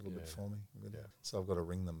down a little bit for me. Yeah. So I've got to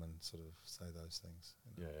ring them and sort of say those things.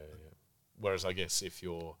 Yeah. Whereas I guess if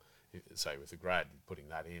you're, say, with a grad, putting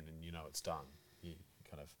that in and it's done,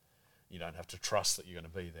 you don't have to trust that you're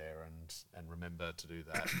going to be there and remember to do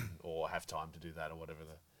that or have time to do that or whatever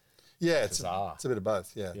it's a bit of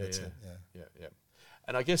both. Yeah.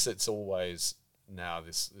 And I guess it's always now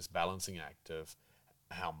this balancing act of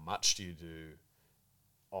how much do you do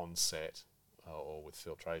on set or with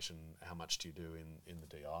filtration, how much do you do in the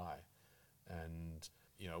DI, and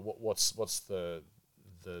what's the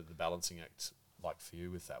balancing act like for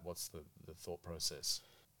you with that? What's the thought process?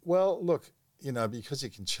 Well, look, because you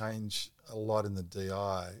can change a lot in the DI,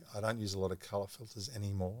 I don't use a lot of colour filters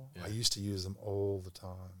anymore. I used to use them all the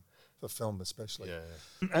time, for film especially.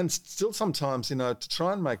 And still sometimes, to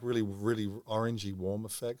try and make really, really orangey warm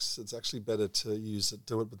effects, it's actually better to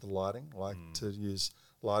do it with the lighting, to use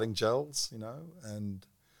lighting gels,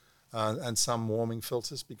 and some warming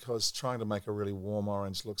filters, because trying to make a really warm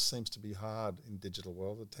orange look seems to be hard in digital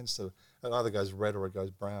world. It either goes red or it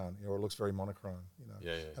goes brown, or it looks very monochrome, and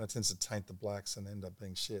it tends to taint the blacks and end up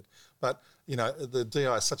being shit. But, the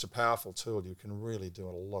DI is such a powerful tool, you can really do a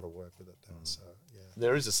lot of work with it now, so, yeah.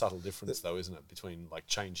 There is a subtle difference, though, isn't it, between like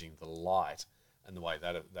changing the light and the way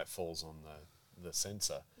that falls on the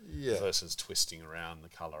sensor versus twisting around the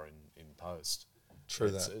colour in post. True,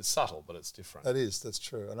 it's subtle, but it's different. That's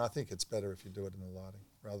true. And I think it's better if you do it in the lighting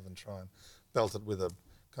rather than try and belt it with a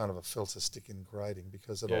kind of a filter stick in grading,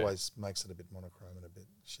 because it always makes it a bit monochrome and a bit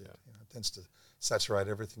shit. It tends to saturate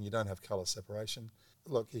everything. You don't have colour separation.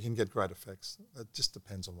 Look, you can get great effects. It just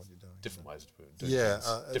depends on what you're doing. Different ways to do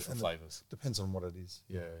things. Different flavours. Depends on what it is.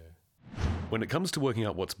 Yeah. When it comes to working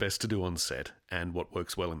out what's best to do on set and what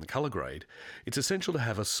works well in the colour grade, it's essential to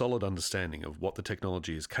have a solid understanding of what the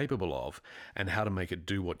technology is capable of and how to make it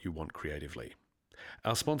do what you want creatively.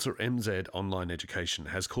 Our sponsor MZ Online Education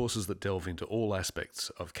has courses that delve into all aspects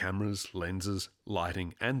of cameras, lenses,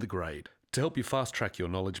 lighting and the grade to help you fast track your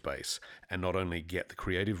knowledge base and not only get the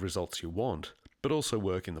creative results you want, but also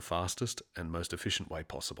work in the fastest and most efficient way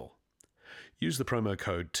possible. Use the promo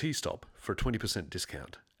code TSTOP for a 20%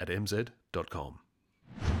 discount at mz.com.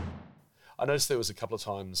 I noticed there was a couple of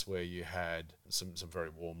times where you had some very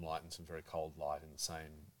warm light and some very cold light in the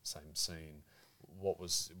same scene. What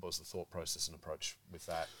was the thought process and approach with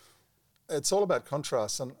that? It's all about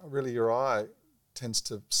contrast, and really your eye tends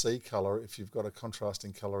to see colour if you've got a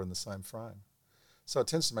contrasting colour in the same frame. So it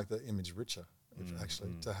tends to make the image richer,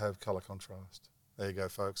 to have colour contrast. There you go,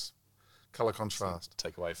 folks. Colour contrast.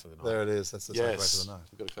 Take away for the night. There it is. That's the takeaway for the night.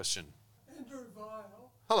 We've got a question. Andrew Vile.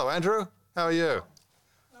 Hello, Andrew. How are you?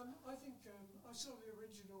 I think I saw the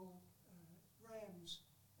original Rams,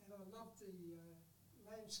 and I loved the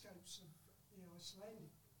landscapes of the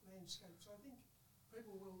Icelandic landscapes. I think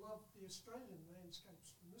people will love the Australian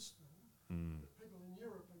landscapes from this film, people in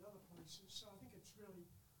Europe and other places. So I think it's really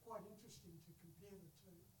quite interesting to compare the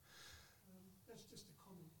two. That's just a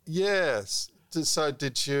comment. Yes. So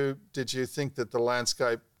did you think that the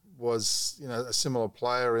landscape was, a similar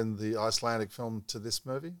player in the Icelandic film to this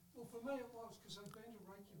movie? Well, for me it was, because I've been to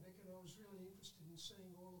Reykjavik and I was really interested in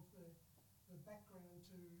seeing all of the background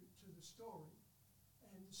to the story,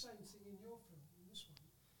 and the same thing in your film, in this one,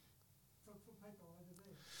 for people over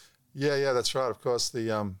there. Yeah, that's right. Of course,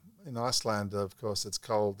 in Iceland, of course, it's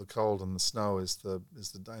cold. The cold and the snow is the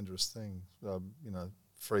dangerous thing.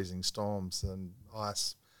 Freezing storms and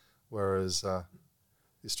ice, whereas the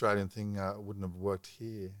Australian thing wouldn't have worked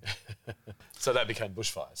here. So that became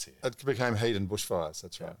bushfires here. It became heat and bushfires.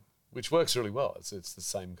 That's right. Which works really well. It's the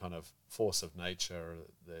same kind of force of nature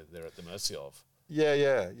they're at the mercy of.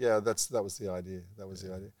 Yeah. That was the idea.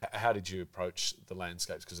 How did you approach the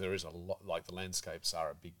landscapes? Because there is a lot, like the landscapes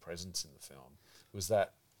are a big presence in the film. Was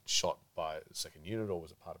that shot by second unit or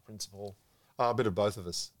was it part of principal? A bit of both of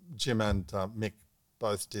us. Jim and Mick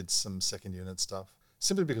both did some second unit stuff,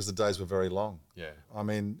 simply because the days were very long. Yeah. I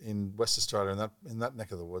mean, in West Australia, in that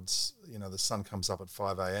neck of the woods, the sun comes up at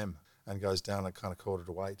 5 a.m. and goes down at kind of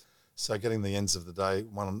 7:45. So getting the ends of the day,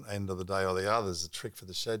 one end of the day or the other, is a trick for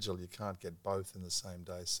the schedule. You can't get both in the same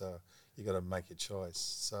day, so you got to make your choice.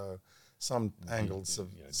 So some angles of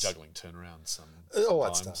juggling turnarounds, all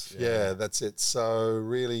that stuff. Yeah, that's it. So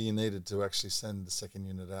really, you needed to actually send the second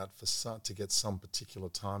unit out to get some particular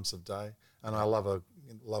times of day. And I love a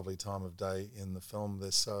lovely time of day in the film.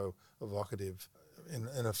 They're so evocative.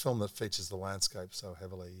 in a film that features the landscape so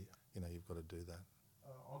heavily, you've got to do that.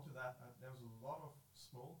 Onto that, there was a lot of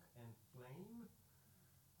smoke and flame.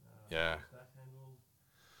 Yeah. Was that handled?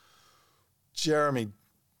 Jeremy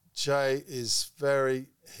J is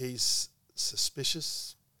he's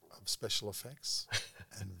suspicious of special effects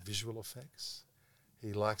and visual effects.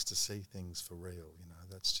 He likes to see things for real,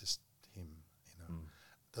 that's just him,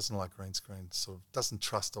 Doesn't like green screen, sort of doesn't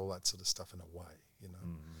trust all that sort of stuff in a way,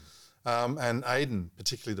 And Aidan,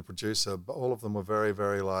 particularly the producer, all of them were very,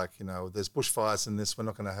 very like, there's bushfires in this, we're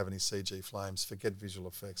not going to have any CG flames, forget visual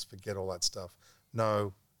effects, forget all that stuff.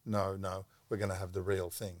 No, we're going to have the real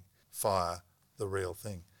thing, fire, the real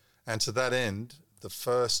thing. And to that end, the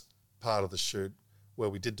first part of the shoot where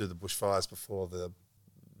we did do the bushfires before the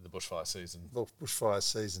bushfire season. The bushfire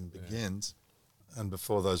season begins and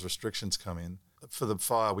before those restrictions come in. For the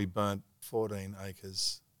fire, we burnt 14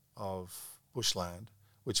 acres of bushland,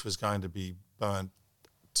 which was going to be burnt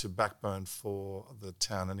to backburn for the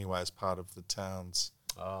town anyway as part of the town's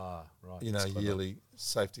yearly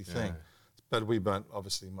safety thing. But we burnt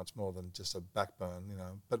obviously much more than just a backburn,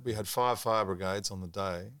 But we had 5 fire brigades on the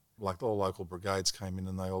day. Like all local brigades came in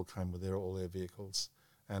and they all came with all their vehicles.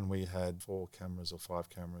 And we had 4 cameras or 5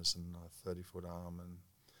 cameras and a 30-foot arm. And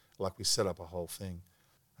we set up a whole thing.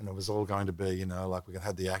 And it was all going to be, we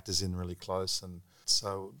had the actors in really close. And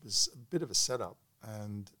so it was a bit of a setup.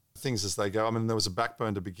 And things as they go. I mean, there was a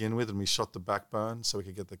backburn to begin with and we shot the backburn so we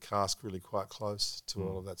could get the cask really quite close to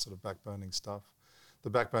all of that sort of backburning stuff. The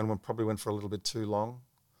backburn probably went for a little bit too long.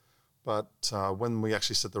 But when we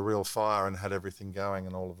actually set the real fire and had everything going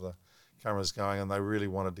and all of the cameras going and they really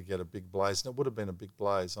wanted to get a big blaze, and it would have been a big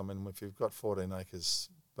blaze. I mean, if you've got 14 acres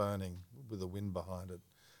burning with the wind behind it,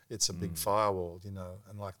 it's a big firewall, and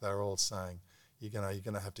they're all saying, you're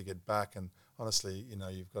gonna have to get back and honestly,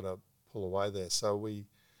 you've got to pull away there. So we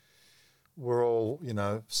were all,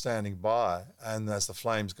 standing by and as the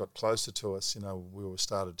flames got closer to us, we were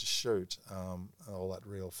started to shoot all that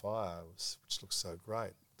real fire, which looks so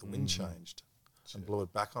great. The wind changed and blew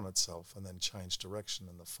it back on itself and then changed direction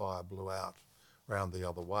and the fire blew out round the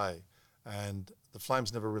other way. And the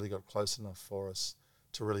flames never really got close enough for us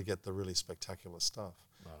to really get the really spectacular stuff,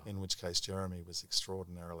 in which case Jeremy was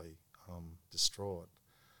extraordinarily distraught.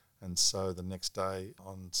 And so the next day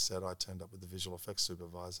on set, I turned up with the visual effects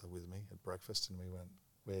supervisor with me at breakfast and we went,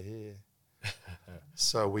 we're here.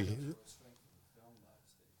 So we...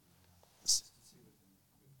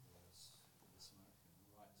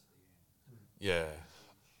 Yeah.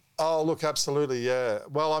 Oh, look, absolutely, yeah.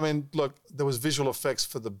 Well, I mean, look, there was visual effects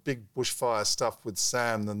for the big bushfire stuff with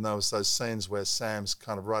Sam, and there was those scenes where Sam's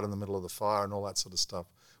kind of right in the middle of the fire and all that sort of stuff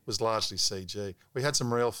was largely CG. We had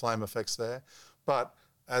some real flame effects there, but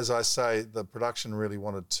as I say, the production really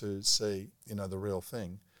wanted to see, the real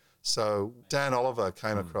thing. So Dan Oliver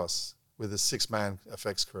came across with a 6-man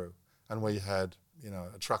effects crew, and we had,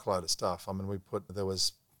 a truckload of stuff. I mean, there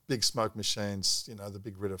was big smoke machines, the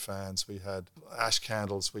big Ritter fans. We had ash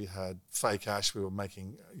candles. We had fake ash. We were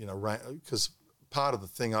making, because part of the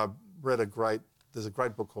thing, there's a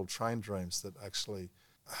great book called Train Dreams that actually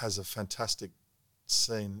has a fantastic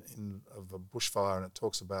scene of a bushfire, and it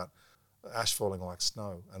talks about ash falling like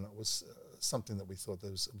snow. And it was something that we thought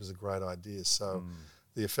it was a great idea. So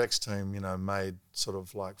the effects team, made sort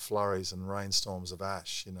of like flurries and rainstorms of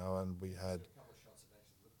ash, and we had...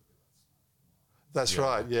 That's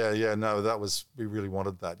right. Yeah. No, we really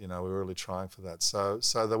wanted that. We were really trying for that. So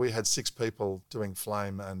that we had 6 people doing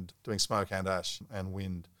flame and doing smoke and ash and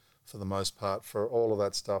wind for the most part for all of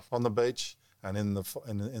that stuff on the beach and in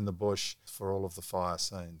the bush for all of the fire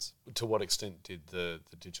scenes. To what extent did the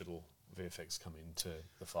digital VFX come into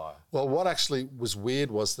the fire? Well, what actually was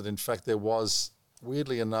weird was that in fact there was,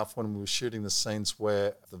 weirdly enough, when we were shooting the scenes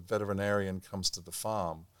where the veterinarian comes to the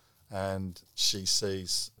farm and she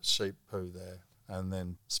sees sheep poo there and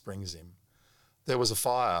then springs him. There was a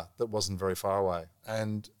fire that wasn't very far away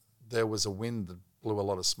and there was a wind that blew a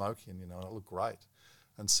lot of smoke in, and it looked great.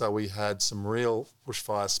 And so we had some real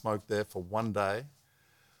bushfire smoke there for one day,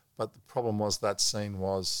 but the problem was that scene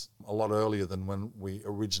was a lot earlier than when we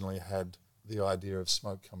originally had the idea of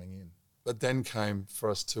smoke coming in. But then came for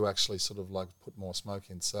us to actually sort of like put more smoke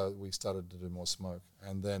in, so we started to do more smoke.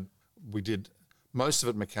 And then we did most of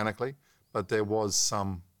it mechanically, but there was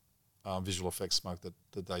some visual effects smoke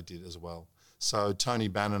that they did as well. So Tony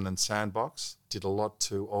Bannon and Sandbox did a lot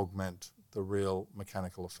to augment the real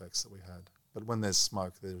mechanical effects that we had. But when there's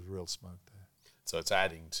smoke, there's real smoke there. So it's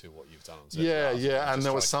adding to what you've done on set. Yeah, and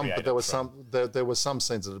there was some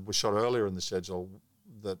scenes that were shot earlier in the schedule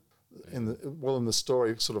that in the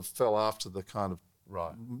story sort of fell after the kind of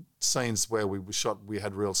Right. scenes where we shot, we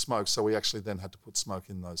had real smoke, so we actually then had to put smoke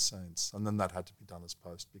in those scenes, and then that had to be done as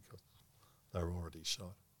post because they were already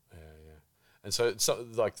shot. Yeah, yeah. And so it's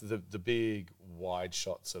like the big wide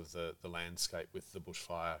shots of the landscape with the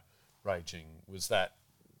bushfire raging, was that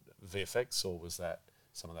VFX or was that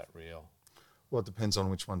some of that real? Well, it depends on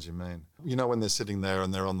which ones you mean. You know, when they're sitting there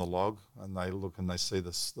and they're on the log and they look and they see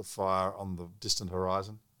the fire on the distant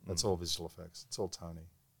horizon, that's all visual effects. It's all Tony.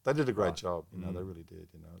 They did a great job. You know, they really did.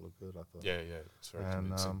 You know, it looked good, I thought. Yeah, yeah. It's very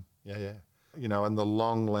convincing. Yeah. You know, and the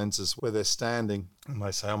long lenses where they're standing and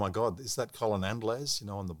they say, "Oh my God, is that Colin and Les?" You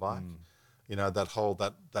know, on the bike. You know, that whole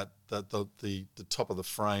the top of the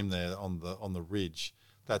frame there on the ridge.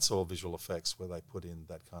 That's all visual effects where they put in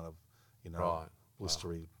that kind of, you know, Right.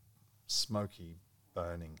 blistery, smoky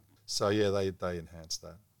burning. So yeah, they enhanced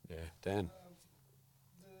that. Yeah, Dan.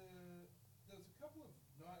 There's a couple of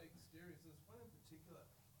night exteriors. There's one in particular,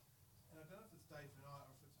 and I don't know if it's day for night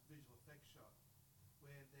or if it's a visual effects shot,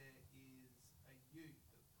 where there is a ute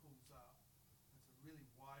that pulls up. It's a really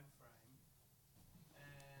wide frame,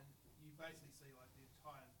 and you basically see like the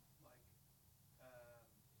entire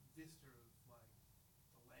vista of like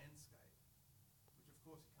the landscape, which of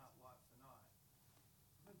course you can't light for night.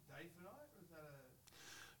 Is that day for night, or is that a?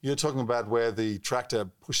 You're talking about where the tractor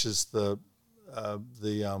pushes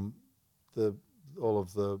all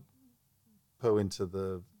of the poo into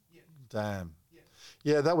the dam.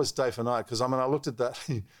 Yeah, that was day for night because I mean I looked at that.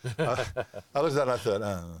 I looked at that and I thought,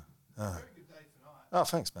 Very good day for night. oh,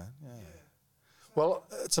 thanks, man. Yeah. Well,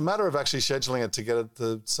 it's a matter of actually scheduling it to get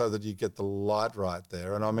it so that you get the light right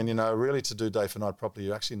there. And I mean, you know, really to do day for night properly,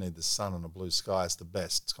 you actually need the sun and a blue sky as the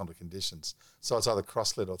best kind of conditions. So it's either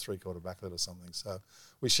cross-lit or three-quarter backlit or something. So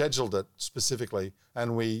we scheduled it specifically,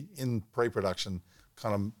 and we, in pre-production,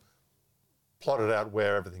 kind of plotted out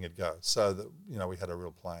where everything would go so that, you know, we had a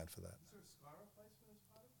real plan for that. Is there a sky replacement as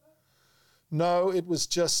part of that? No, it was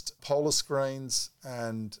just polar screens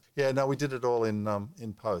and yeah, no, we did it all in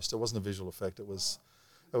post. It wasn't a visual effect. It was.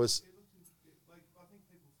 It looked like, I think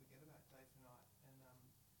people forget about day for night, and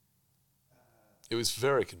It was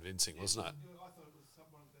very convincing, wasn't it? I thought it was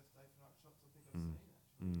one of the best day for night shots I think I've seen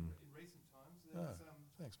actually in recent times. There was,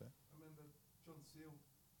 Thanks, man. I remember John Seal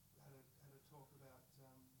had a talk about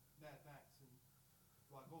Mad Max and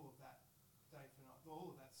like all of that day for night,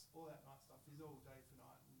 all that night stuff is all day for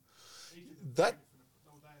night. And each of them That- very different.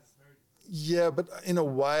 All day is very different. Yeah, but in a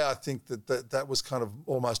way, I think that was kind of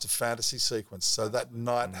almost a fantasy sequence. So that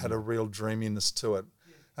night had a real dreaminess to it.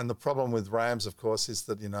 And the problem with Rams, of course, is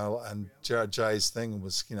that, you know, and Jay's thing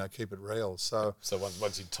was, you know, keep it real. So So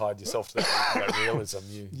once you tied yourself to that realism,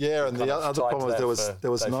 you yeah, and kind the of other tied problem to was that there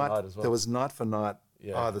was for day for night night as well. there was night for night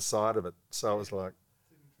Yeah. either side of it. So it was like,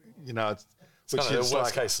 you know, it's It's kind of is the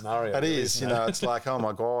worst like- case scenario. It really, is, isn't you it? know, it's like, oh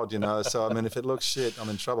my God, you know. So, I mean, if it looks shit, I'm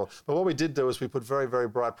in trouble. But what we did do is we put very, very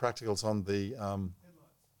bright practicals on the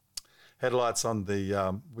headlights on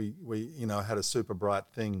the, we you know, had a super bright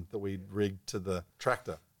thing that we rigged to the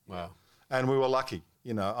tractor. Wow. And we were lucky,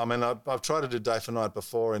 you know. I mean, I've tried to do day for night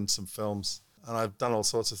before in some films, and I've done all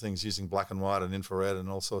sorts of things using black and white and infrared and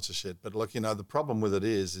all sorts of shit. But look, you know, the problem with it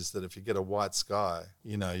is that if you get a white sky,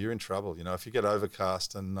 you know, you're in trouble. You know, if you get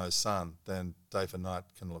overcast and no sun, then day for night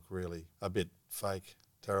can look really a bit fake,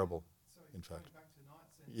 terrible, in fact. Going back to night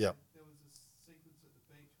scene, Yep. there was a sequence at the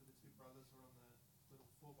beach where the two brothers were on the little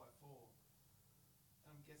 4x4.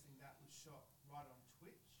 I'm guessing that was shot right on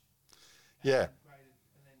Twitch. Yeah. And graded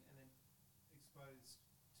and then exposed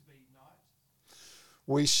to be night.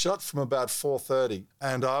 We shot from about 4:30,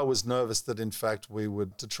 and I was nervous that, in fact, we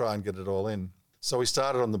would to try and get it all in. So we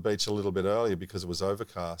started on the beach a little bit earlier because it was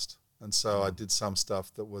overcast, and so I did some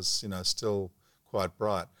stuff that was, you know, still quite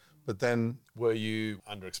bright. But then, Were you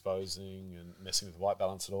underexposing and messing with the white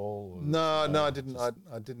balance at all? or- no, I didn't.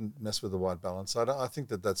 I didn't mess with the white balance. I think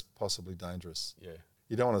that's possibly dangerous. Yeah.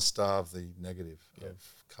 You don't want to starve the negative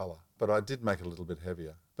of colour. But I did make it a little bit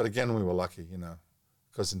heavier. But again, we were lucky, you know,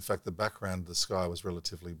 because in fact the background of the sky was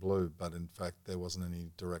relatively blue, but in fact there wasn't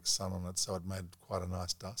any direct sun on it, so it made quite a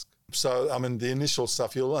nice dusk. So, I mean, the initial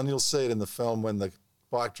stuff, you'll see it in the film when the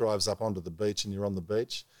bike drives up onto the beach and you're on the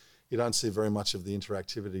beach. You don't see very much of the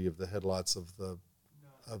interactivity of the headlights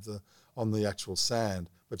on the actual sand,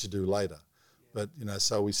 but you do later. But, you know,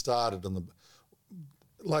 so we started on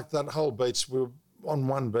like that whole beach, we were on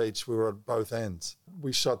one beach, we were at both ends.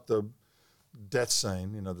 We shot the death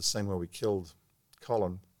scene, you know, the scene where we killed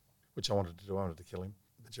Colin, which I wanted to do. I wanted to kill him,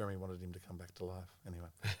 but Jeremy wanted him to come back to life. Anyway,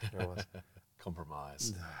 there I was.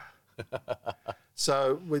 Compromise.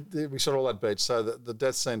 So we shot all that beach. So the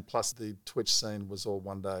death scene plus the Twitch scene was all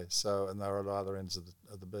one day. So, and they were at either ends of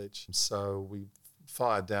the beach. So we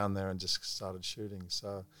fired down there and just started shooting.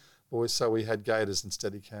 So we had gators and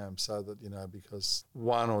Steadicam, so that, because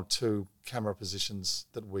one or two camera positions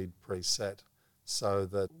that we'd preset, so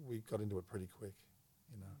that we got into it pretty quick.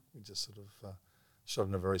 We just sort of shot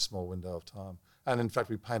in a very small window of time. And in fact,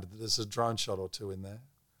 we painted, there's a drone shot or two in there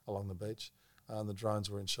along the beach. And the drones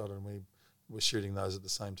were in shot, and we were shooting those at the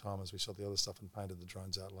same time as we shot the other stuff and painted the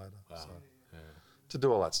drones out later. Wow. So, Yeah. to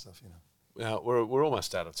do all that stuff, Now, we're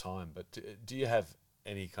almost out of time, but do you have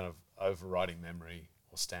any kind of overriding memory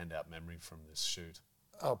or standout memory from this shoot?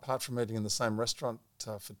 Oh, apart from eating in the same restaurant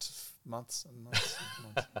for months and months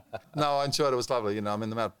and months. No, I enjoyed it. It was lovely. The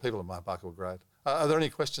amount of people at Mount Barker were great. Are there any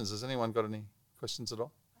questions? Has anyone got any questions at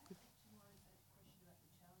all?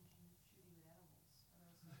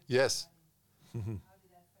 Yes.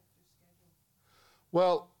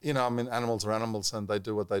 Well, animals are animals, and they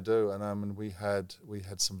do what they do. And we had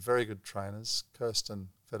some very good trainers. Kirsten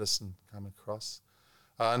Feddersen came across.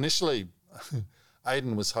 Initially,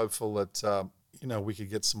 Aidan was hopeful that we could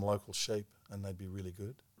get some local sheep and they'd be really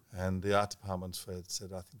good. And the art department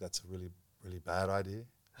said, I think that's a really, really bad idea.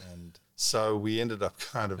 And so we ended up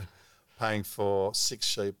kind of paying for 6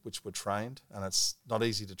 sheep which were trained, and it's not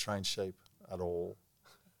easy to train sheep at all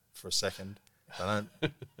for a second.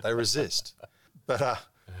 They resist. But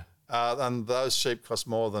and those sheep cost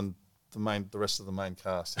more than the rest of the main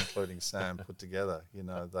cast, including Sam, put together.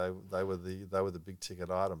 They were the big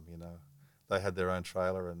ticket item. They had their own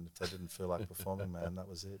trailer, and if they didn't feel like performing, man, that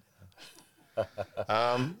was it.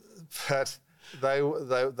 But they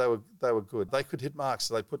were good. They could hit marks,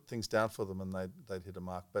 so they put things down for them, and they'd hit a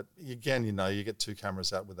mark. But again, you get 2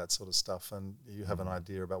 cameras out with that sort of stuff, and you have an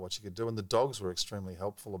idea about what you could do. And the dogs were extremely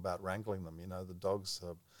helpful about wrangling them. The dogs,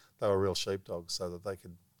 they were real sheepdogs, so that they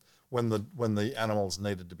could, when the animals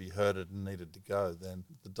needed to be herded and needed to go, then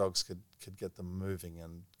the dogs could get them moving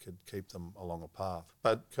and could keep them along a path.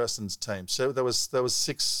 But Kirsten's team, so there was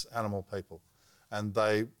 6 animal people, and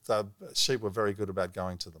the sheep were very good about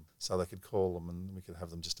going to them, so they could call them and we could have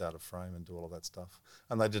them just out of frame and do all of that stuff.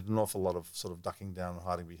 And they did an awful lot of sort of ducking down and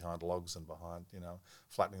hiding behind logs and behind,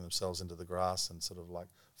 flattening themselves into the grass and sort of like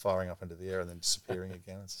firing up into the air and then disappearing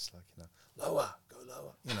again. It's just like, lower, go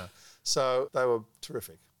lower, So they were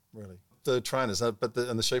terrific, really. The trainers, and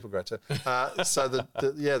the sheep were great too. So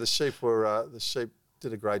the sheep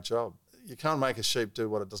did a great job. You can't make a sheep do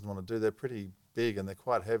what it doesn't want to do. They're pretty big and they're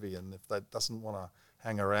quite heavy, and if it doesn't want to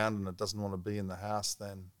hang around and it doesn't want to be in the house,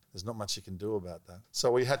 then there's not much you can do about that. So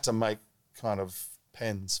we had to make kind of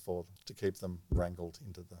pens for them to keep them wrangled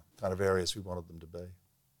into the kind of areas we wanted them to be. Is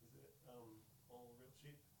it all real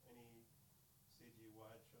sheep? Any CG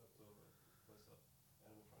wide shots or close-up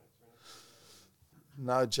animatronics or anything like that?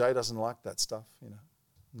 No, Jay doesn't like that stuff,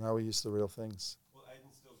 No, we use the real things. Well,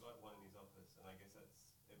 Aidan's still got one in his office, and I guess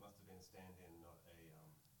it must have been a stand-in, not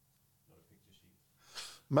a picture sheet.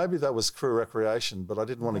 Maybe that was crew recreation, but I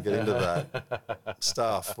didn't want to get into that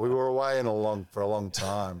stuff. We were away for a long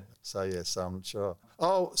time. So, yes, I'm not sure.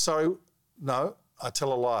 Oh, sorry. No, I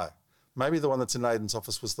tell a lie. Maybe the one that's in Aidan's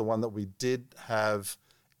office was the one that we did have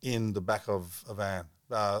in the back of a van,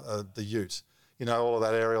 the ute. All of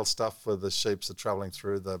that aerial stuff where the sheep are travelling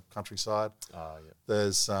through the countryside. Yeah. There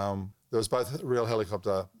was both real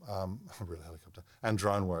helicopter and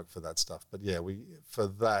drone work for that stuff. But yeah, for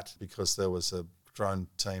that, because there was a drone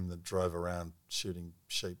team that drove around shooting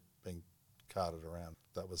sheep being carted around,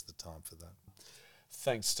 that was the time for that.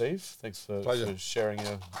 Thanks, Steve. Thanks for Pleasure. sharing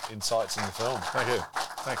your insights in the film. Thank you.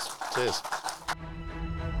 Thanks. Cheers.